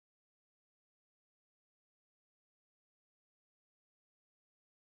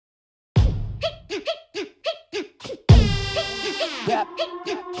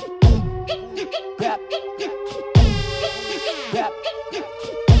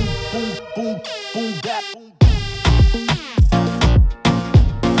boom, boom, boom, bap.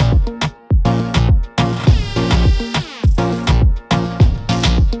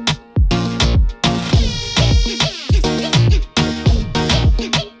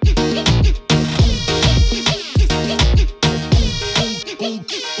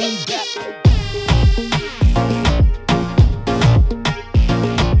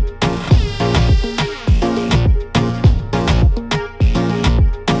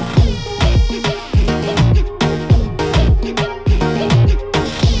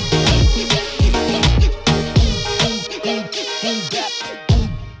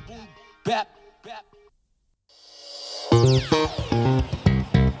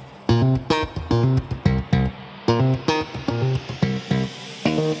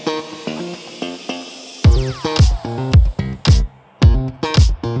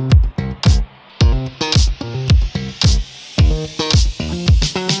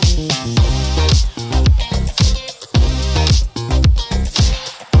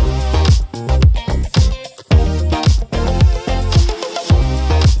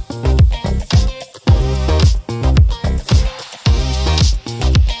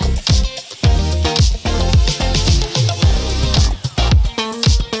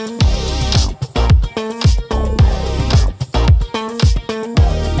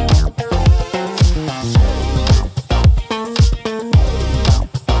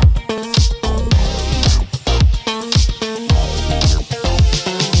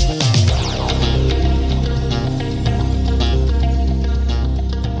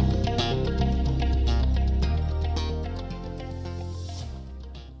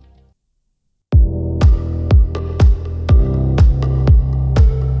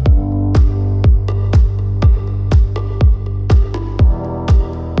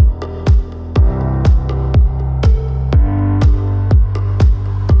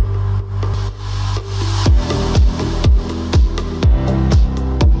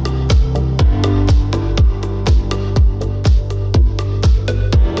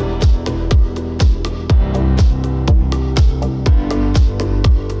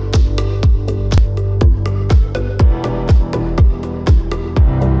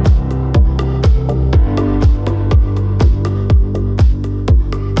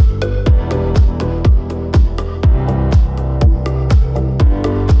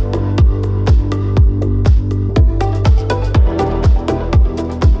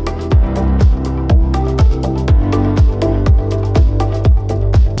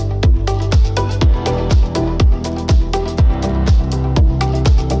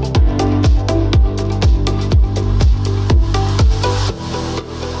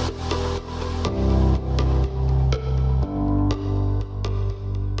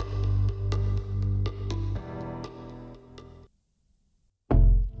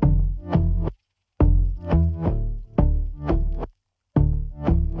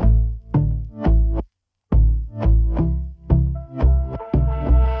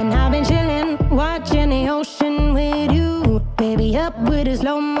 up with a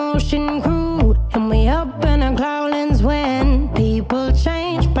slow motion crew, and we up in our growlings when people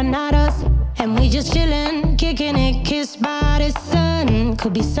change, but not us. And we just chillin', kicking it, kissed by the sun.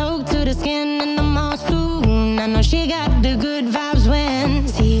 Could be soaked to the skin in the mall soon. I know she got the good vibes when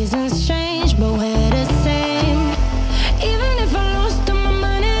seasons change, but we're the same. Even if I lost all my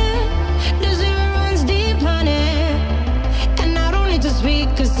money, the zero runs deep, honey. And I don't need to speak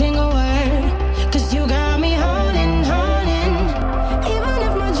a single word, 'cause you got me holding, holding. Even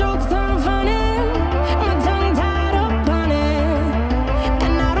if my jokes aren't funny, my tongue tied up on it.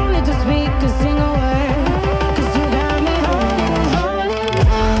 And I don't need to speak a single word, 'cause you got me holding, holding.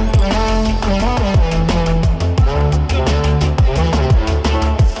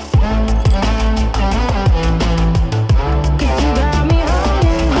 'Cause you got me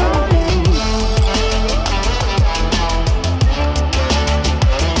holding, holding.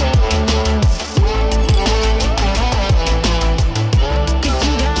 'Cause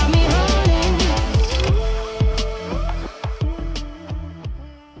you got me holding.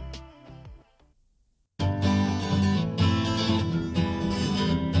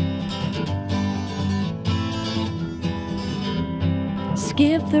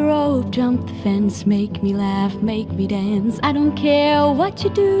 Skip the rope, jump the fence, make me laugh, make me dance. I don't care what you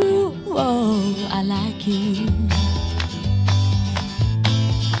do, oh, I like you.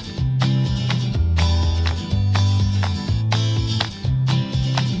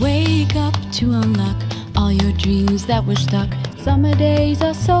 Wake up to unlock all your dreams that were stuck. Summer days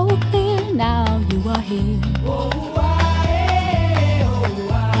are so clear, now you are here.